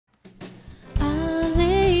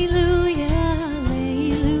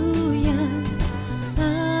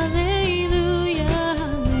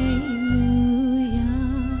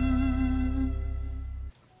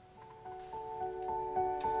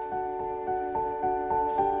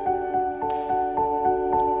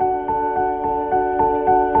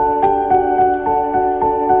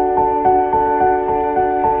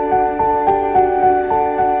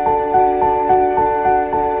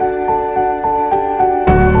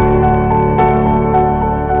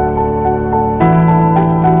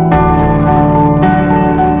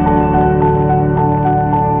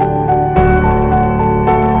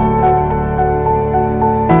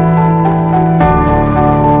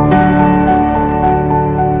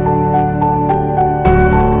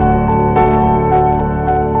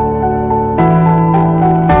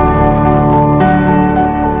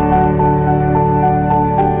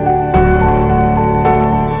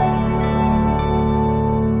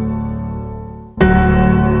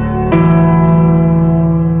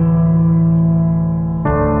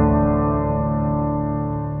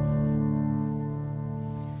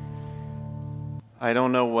I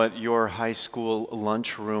don't know what your high school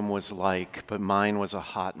lunchroom was like, but mine was a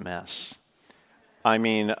hot mess. I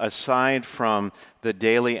mean, aside from the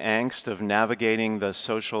daily angst of navigating the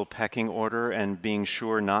social pecking order and being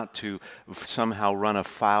sure not to somehow run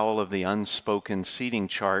afoul of the unspoken seating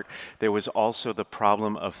chart, there was also the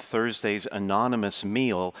problem of Thursday's anonymous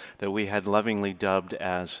meal that we had lovingly dubbed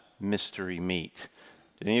as mystery meat.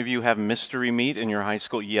 Did any of you have mystery meat in your high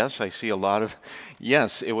school? Yes, I see a lot of.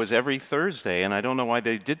 Yes, it was every Thursday, and I don't know why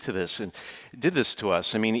they did this to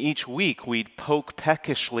us. I mean, each week we'd poke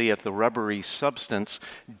peckishly at the rubbery substance,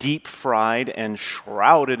 deep fried and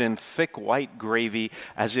shrouded in thick white gravy,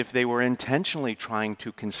 as if they were intentionally trying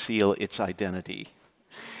to conceal its identity.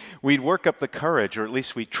 We'd work up the courage, or at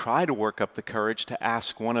least we'd try to work up the courage, to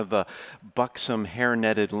ask one of the buxom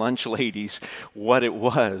hair-netted lunch ladies what it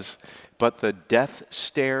was. But the death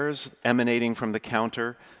stares emanating from the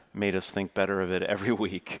counter made us think better of it every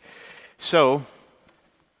week. So,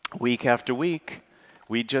 week after week,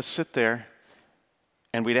 we'd just sit there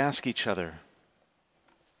and we'd ask each other,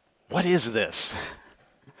 what is this?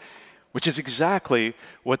 Which is exactly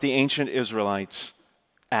what the ancient Israelites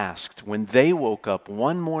asked when they woke up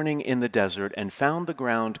one morning in the desert and found the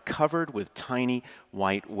ground covered with tiny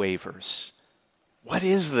white wafers. What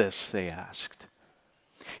is this, they asked.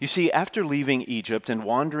 You see, after leaving Egypt and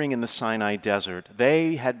wandering in the Sinai desert,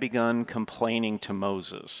 they had begun complaining to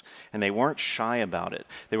Moses, and they weren't shy about it.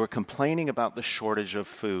 They were complaining about the shortage of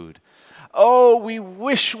food. Oh, we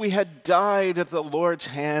wish we had died at the Lord's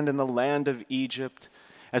hand in the land of Egypt,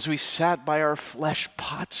 as we sat by our flesh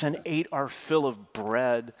pots and ate our fill of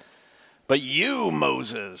bread. But you,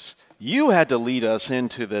 Moses, you had to lead us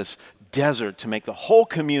into this desert to make the whole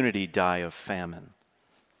community die of famine.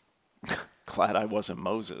 Glad I wasn't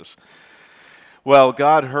Moses. Well,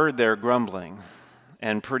 God heard their grumbling,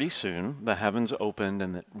 and pretty soon the heavens opened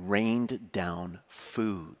and it rained down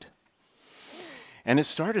food. And it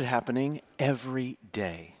started happening every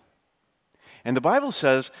day. And the Bible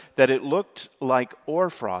says that it looked like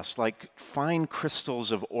hoarfrost, like fine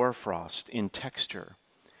crystals of hoarfrost in texture.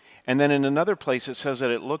 And then in another place it says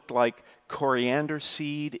that it looked like coriander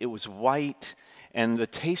seed. It was white, and the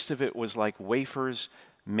taste of it was like wafers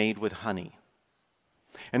made with honey.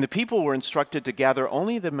 And the people were instructed to gather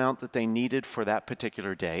only the amount that they needed for that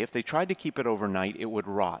particular day. If they tried to keep it overnight, it would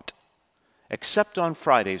rot. Except on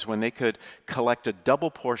Fridays, when they could collect a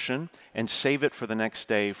double portion and save it for the next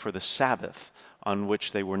day for the Sabbath, on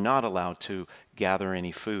which they were not allowed to gather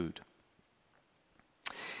any food.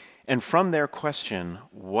 And from their question,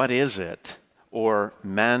 what is it, or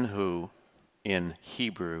manhu in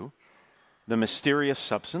Hebrew, the mysterious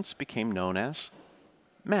substance became known as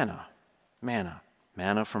manna.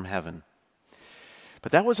 Manna from heaven.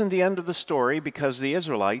 But that wasn't the end of the story, because the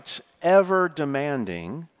Israelites, ever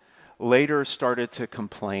demanding, later started to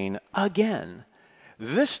complain again.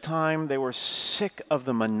 This time they were sick of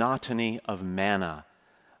the monotony of manna.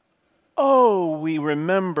 Oh, we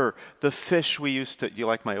remember the fish we used to... You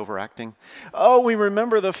like my overacting? Oh, we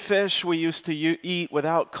remember the fish we used to eat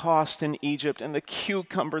without cost in Egypt, and the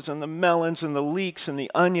cucumbers and the melons and the leeks and the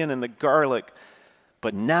onion and the garlic.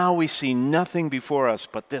 But now we see nothing before us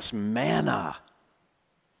but this manna.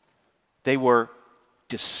 They were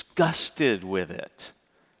disgusted with it,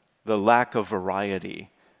 the lack of variety.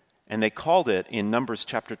 And they called it, in Numbers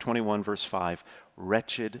chapter 21, verse 5,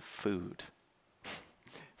 wretched food.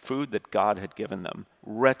 Food that God had given them.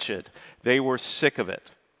 Wretched. They were sick of it.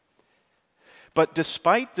 But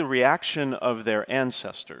despite the reaction of their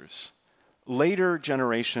ancestors, later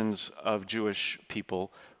generations of Jewish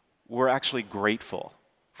people were actually grateful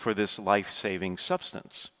for this life-saving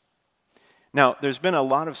substance. Now, there's been a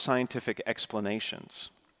lot of scientific explanations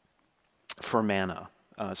for manna.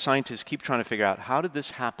 Scientists keep trying to figure out, how did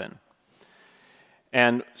this happen?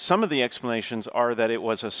 And some of the explanations are that it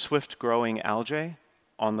was a swift-growing algae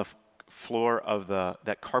on the floor of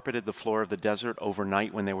that carpeted the floor of the desert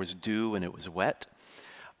overnight when there was dew and it was wet.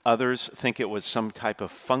 Others think it was some type of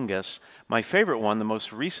fungus. My favorite one, the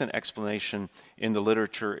most recent explanation in the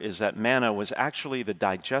literature, is that manna was actually the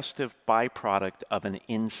digestive byproduct of an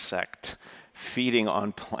insect feeding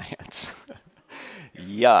on plants.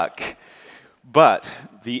 Yuck. But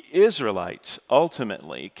the Israelites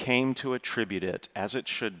ultimately came to attribute it, as it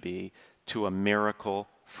should be, to a miracle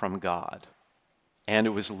from God. And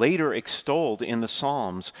it was later extolled in the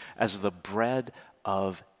Psalms as the bread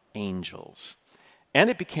of angels. And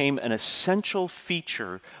it became an essential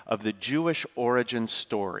feature of the Jewish origin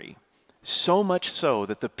story. So much so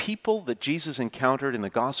that the people that Jesus encountered in the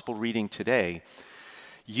gospel reading today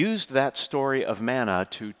used that story of manna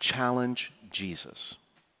to challenge Jesus.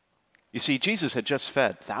 You see, Jesus had just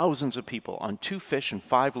fed thousands of people on 2 fish and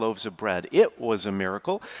 5 loaves of bread. It was a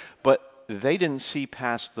miracle, but they didn't see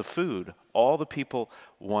past the food. All the people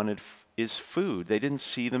wanted is food. They didn't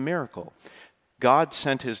see the miracle. God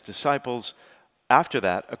sent his disciples after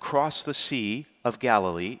that across the Sea of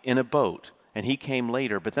Galilee in a boat, and he came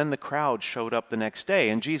later. But then the crowd showed up the next day,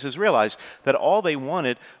 and Jesus realized that all they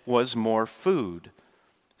wanted was more food.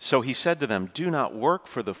 So he said to them, "Do not work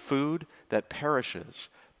for the food that perishes,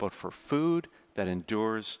 but for food that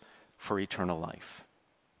endures for eternal life."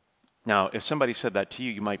 Now, if somebody said that to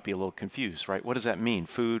you, you might be a little confused, right? What does that mean,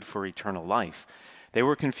 food for eternal life? They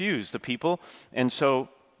were confused, the people, and so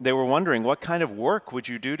they were wondering, what kind of work would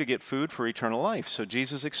you do to get food for eternal life? So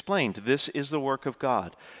Jesus explained, this is the work of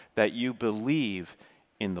God, that you believe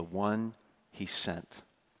in the one he sent.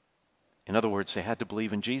 In other words, they had to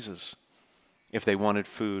believe in Jesus if they wanted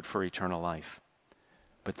food for eternal life.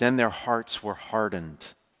 But then their hearts were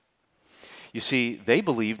hardened. You see, they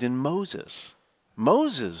believed in Moses.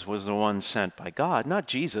 Moses was the one sent by God, not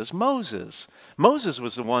Jesus, Moses. Moses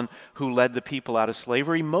was the one who led the people out of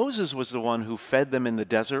slavery. Moses was the one who fed them in the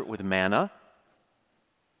desert with manna.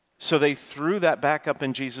 So they threw that back up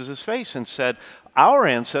in Jesus' face and said, our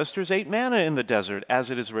ancestors ate manna in the desert.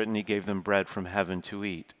 As it is written, he gave them bread from heaven to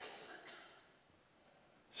eat.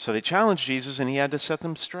 So they challenged Jesus, and he had to set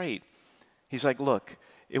them straight. He's like, look,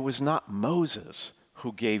 it was not Moses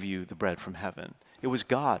who gave you the bread from heaven. It was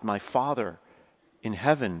God, my Father in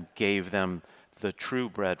heaven, gave them the true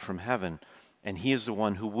bread from heaven, and he is the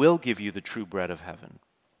one who will give you the true bread of heaven.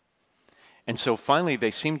 And so finally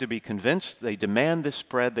they seem to be convinced. They demand this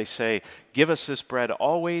bread. They say, give us this bread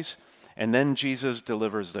always. And then Jesus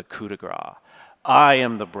delivers the coup de grace. I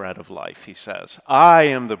am the bread of life, he says. I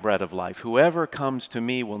am the bread of life. Whoever comes to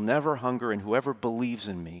me will never hunger, and whoever believes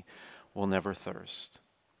in me will never thirst.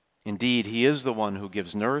 Indeed, he is the one who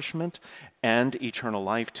gives nourishment and eternal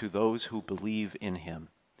life to those who believe in him.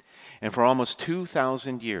 And for almost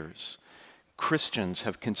 2,000 years, Christians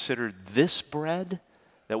have considered this bread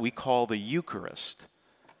that we call the Eucharist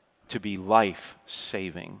to be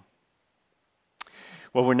life-saving.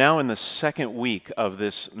 Well, we're now in the second week of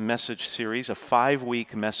this message series, a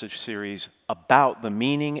 5-week message series about the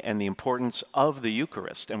meaning and the importance of the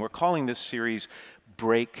Eucharist. And we're calling this series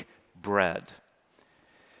Break Bread.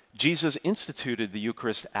 Jesus instituted the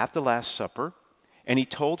Eucharist at the Last Supper, and he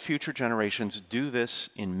told future generations, do this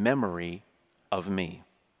in memory of me.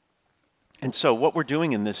 And so what we're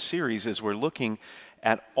doing in this series is we're looking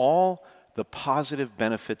at all the positive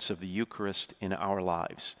benefits of the Eucharist in our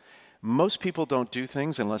lives. Most people don't do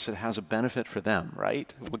things unless it has a benefit for them,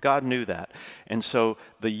 right? Well, God knew that. And so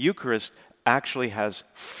the Eucharist actually has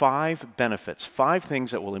 5 benefits, 5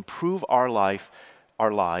 things that will improve our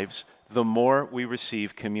lives, the more we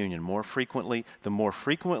receive communion. The more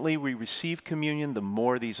frequently we receive communion, the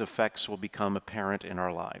more these effects will become apparent in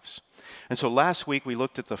our lives. And so last week we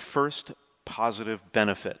looked at the first positive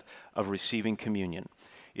benefit of receiving communion.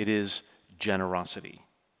 It is generosity.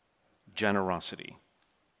 Generosity.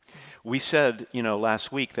 We said,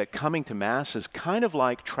 last week that coming to Mass is kind of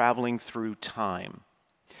like traveling through time.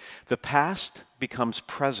 The past becomes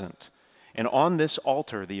present, and on this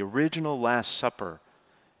altar, the original Last Supper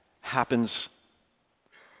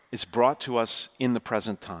is brought to us in the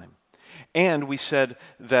present time. And we said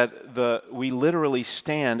that we literally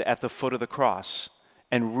stand at the foot of the cross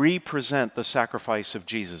and represent the sacrifice of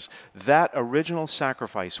Jesus. That original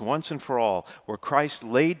sacrifice, once and for all, where Christ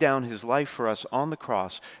laid down his life for us on the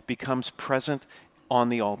cross, becomes present on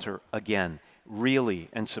the altar again, really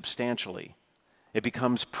and substantially. It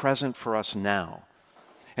becomes present for us now.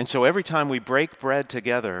 And so every time we break bread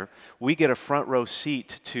together, we get a front row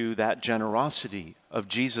seat to that generosity of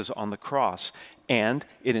Jesus on the cross, and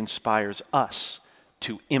it inspires us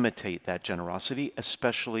to imitate that generosity,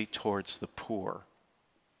 especially towards the poor.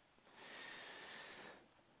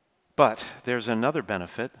 But there's another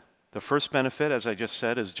benefit. The first benefit, as I just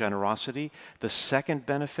said, is generosity. The second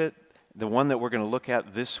benefit, the one that we're going to look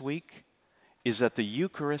at this week, is that the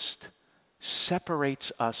Eucharist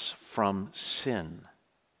separates us from sin.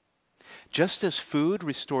 Just as food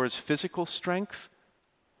restores physical strength,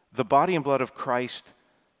 the body and blood of Christ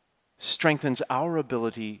strengthens our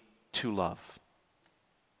ability to love.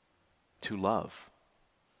 To love.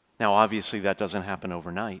 Now, obviously, that doesn't happen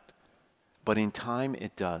overnight, but in time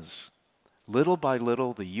it does. Little by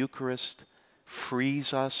little, the Eucharist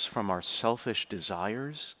frees us from our selfish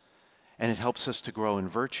desires, and it helps us to grow in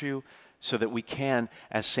virtue so that we can,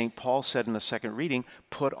 as St. Paul said in the second reading,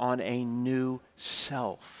 put on a new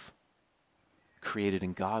self, created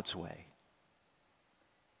in God's way.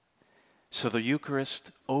 So the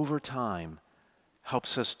Eucharist, over time,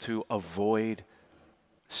 helps us to avoid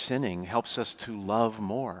sinning, helps us to love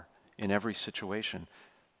more in every situation.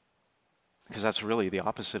 Because that's really the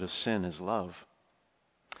opposite of sin is love.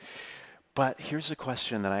 But here's the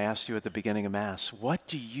question that I asked you at the beginning of Mass. What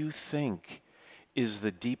do you think is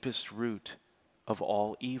the deepest root of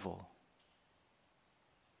all evil?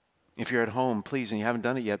 If you're at home, please, and you haven't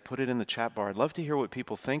done it yet, put it in the chat bar. I'd love to hear what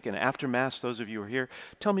people think. And after Mass, those of you who are here,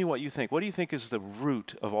 tell me what you think. What do you think is the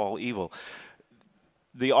root of all evil?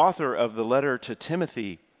 The author of the letter to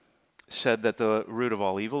Timothy said that the root of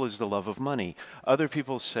all evil is the love of money. Other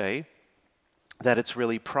people say that it's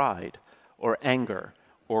really pride or anger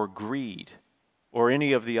or greed or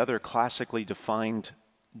any of the other classically defined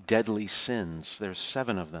deadly sins. There's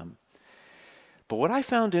 7 of them. But what I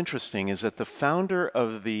found interesting is that the founder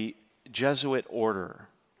of the Jesuit order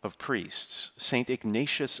of priests, St.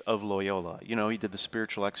 Ignatius of Loyola, you know, he did the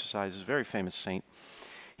spiritual exercises, very famous saint.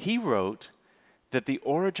 He wrote that the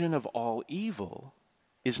origin of all evil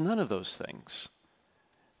is none of those things.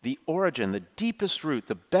 The origin, the deepest root,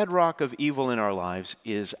 the bedrock of evil in our lives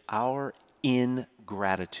is our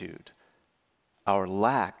ingratitude, our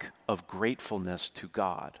lack of gratefulness to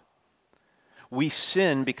God. We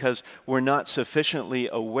sin because we're not sufficiently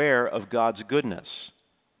aware of God's goodness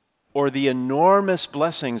or the enormous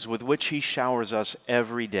blessings with which He showers us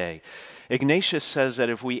every day. Ignatius says that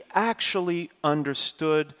if we actually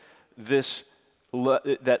understood this,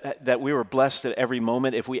 that we were blessed at every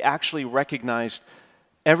moment, if we actually recognized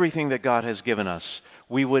everything that God has given us,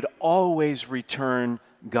 we would always return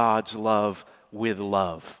God's love with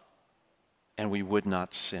love, and we would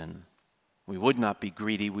not sin. We would not be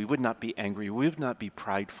greedy, we would not be angry, we would not be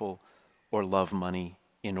prideful or love money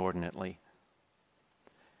inordinately.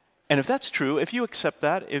 And if that's true, if you accept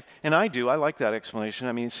that, and I do, I like that explanation.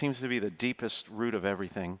 I mean, it seems to be the deepest root of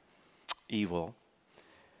everything, evil.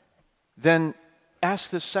 Then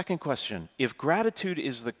ask this second question. If ingratitude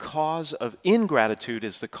is the cause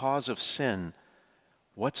of sin,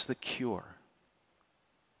 what's the cure?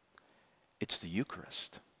 It's the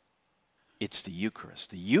Eucharist. It's the Eucharist.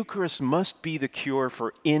 The Eucharist must be the cure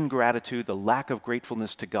for ingratitude, the lack of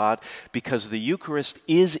gratefulness to God, because the Eucharist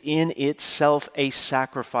is in itself a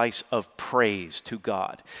sacrifice of praise to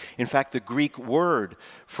God. In fact, the Greek word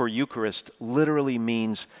for Eucharist literally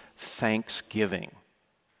means thanksgiving.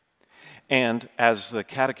 And as the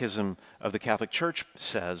Catechism of the Catholic Church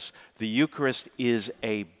says, the Eucharist is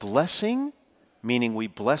a blessing, meaning we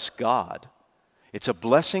bless God. It's a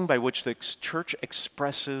blessing by which the Church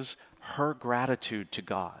expresses her gratitude to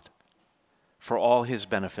God for all His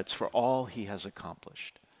benefits, for all He has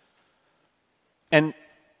accomplished. And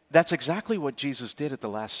that's exactly what Jesus did at the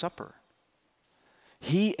Last Supper.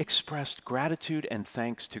 He expressed gratitude and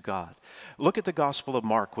thanks to God. Look at the Gospel of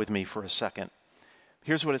Mark with me for a second.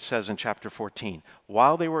 Here's what it says in chapter 14.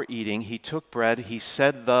 While they were eating, He took bread, He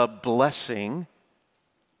said the blessing,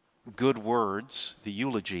 good words, the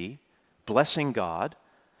eulogy, blessing God.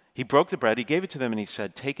 He broke the bread, He gave it to them, and He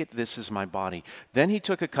said, "Take it, this is my body." Then He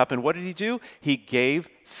took a cup, and what did He do? He gave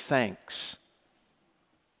thanks.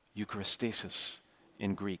 Eucharistesis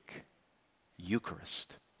in Greek.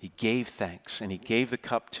 Eucharist. He gave thanks, and He gave the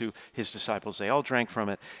cup to His disciples. They all drank from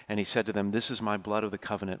it, and He said to them, "This is my blood of the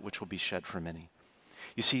covenant, which will be shed for many."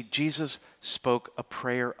 You see, Jesus spoke a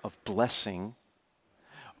prayer of blessing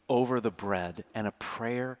over the bread and a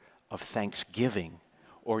prayer of thanksgiving,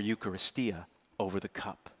 or Eucharistia, over the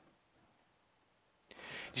cup.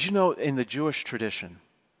 Did you know in the Jewish tradition,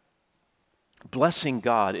 blessing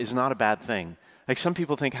God is not a bad thing? Like some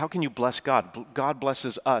people think, how can you bless God? God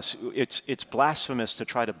blesses us. It's blasphemous to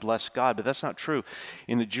try to bless God, but that's not true.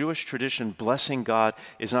 In the Jewish tradition, blessing God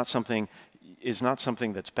is not something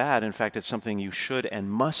that's bad. In fact, it's something you should and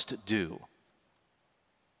must do.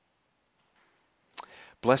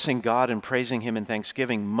 Blessing God and praising Him in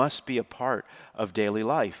thanksgiving must be a part of daily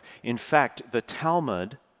life. In fact, the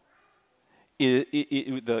Talmud,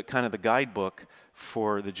 the kind of the guidebook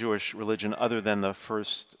for the Jewish religion, other than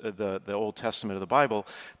the Old Testament of the Bible,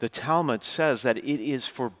 the Talmud says that it is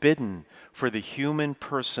forbidden for the human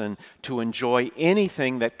person to enjoy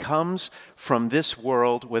anything that comes from this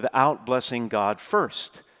world without blessing God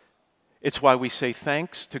first. It's why we say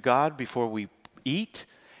thanks to God before we eat.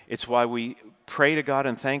 It's why we pray to God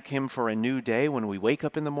and thank Him for a new day when we wake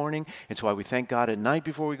up in the morning. It's why we thank God at night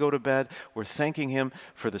before we go to bed. We're thanking Him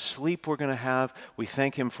for the sleep we're going to have. We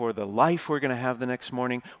thank Him for the life we're going to have the next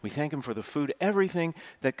morning. We thank Him for the food. Everything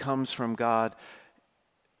that comes from God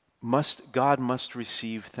must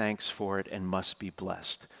receive thanks for it and must be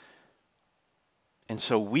blessed. And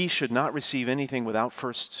so we should not receive anything without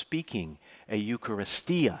first speaking a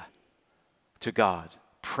Eucharistia to God,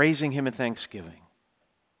 praising Him in thanksgiving.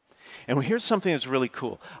 And here's something that's really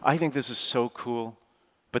cool. I think this is so cool,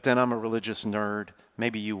 but then I'm a religious nerd.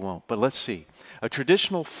 Maybe you won't, but let's see. A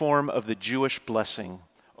traditional form of the Jewish blessing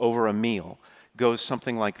over a meal goes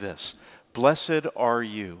something like this. Blessed are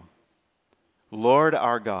you, Lord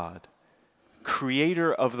our God,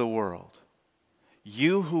 creator of the world,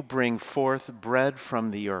 you who bring forth bread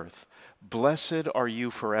from the earth. Blessed are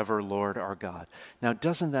you forever, Lord our God. Now,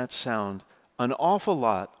 doesn't that sound an awful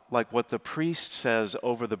lot like what the priest says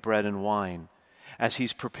over the bread and wine as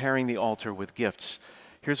he's preparing the altar with gifts?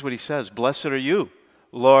 Here's what he says. Blessed are you,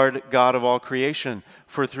 Lord God of all creation,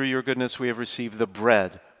 for through your goodness we have received the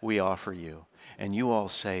bread we offer you. And you all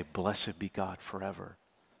say, blessed be God forever.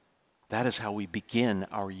 That is how we begin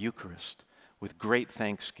our Eucharist, with great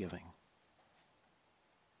thanksgiving.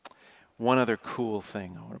 One other cool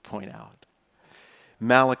thing I want to point out.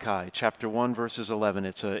 Malachi, chapter 1, verses 11.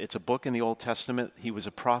 It's a book in the Old Testament. He was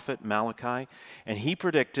a prophet, Malachi, and he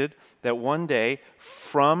predicted that one day,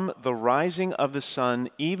 from the rising of the sun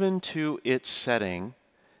even to its setting,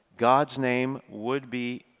 God's name would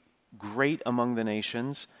be great among the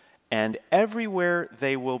nations, and everywhere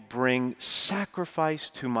they will bring sacrifice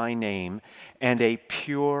to my name and a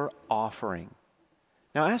pure offering.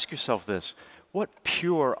 Now ask yourself this. What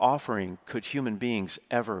pure offering could human beings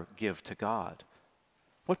ever give to God?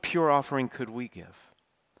 What pure offering could we give?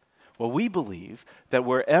 Well, we believe that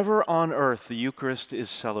wherever on earth the Eucharist is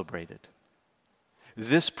celebrated,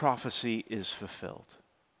 this prophecy is fulfilled.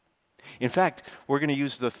 In fact, we're going to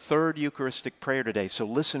use the third Eucharistic prayer today, so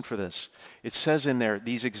listen for this. It says in there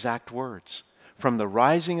these exact words. From the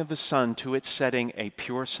rising of the sun to its setting, a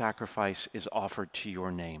pure sacrifice is offered to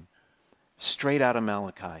your name. Straight out of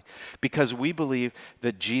Malachi. Because we believe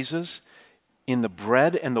that Jesus, in the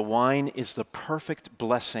bread and the wine, is the perfect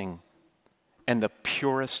blessing and the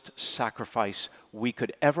purest sacrifice we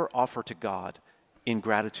could ever offer to God in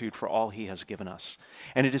gratitude for all he has given us.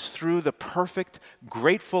 And it is through the perfect,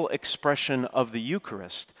 grateful expression of the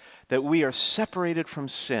Eucharist that we are separated from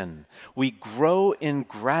sin. We grow in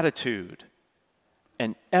gratitude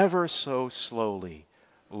and ever so slowly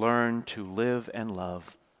learn to live and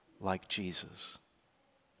love like Jesus.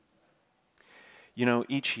 You know,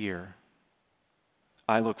 each year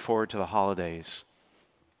I look forward to the holidays.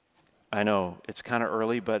 I know it's kind of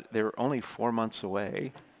early, but they're only 4 months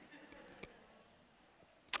away.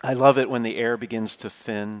 I love it when the air begins to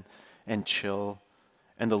thin and chill,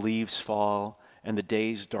 and the leaves fall, and the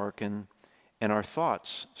days darken, and our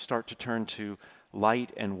thoughts start to turn to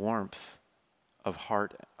light and warmth of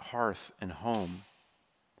hearth and home.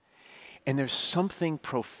 And there's something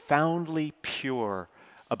profoundly pure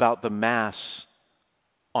about the Mass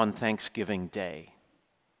on Thanksgiving Day.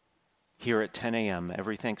 Here at 10 a.m.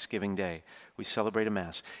 every Thanksgiving Day, we celebrate a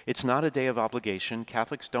Mass. It's not a day of obligation.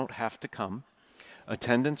 Catholics don't have to come.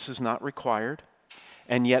 Attendance is not required,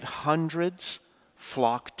 and yet hundreds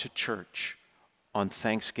flock to church on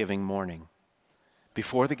Thanksgiving morning.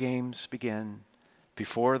 Before the games begin,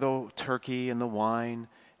 before the turkey and the wine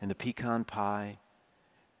and the pecan pie,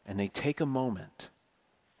 and they take a moment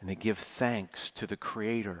and they give thanks to the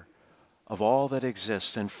Creator of all that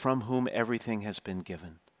exists and from whom everything has been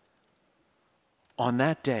given. On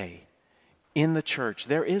that day, in the church,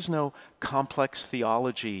 there is no complex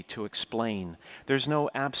theology to explain. There's no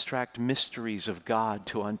abstract mysteries of God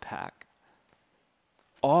to unpack.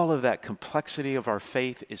 All of that complexity of our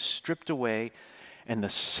faith is stripped away, and the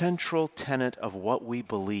central tenet of what we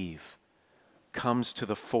believe comes to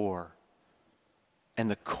the fore.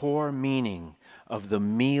 And the core meaning of the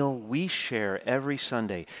meal we share every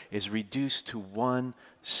Sunday is reduced to one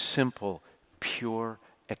simple, pure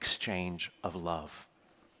exchange of love.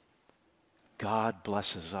 God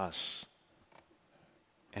blesses us,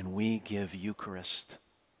 and we give Eucharist.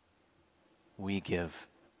 We give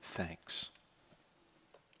thanks.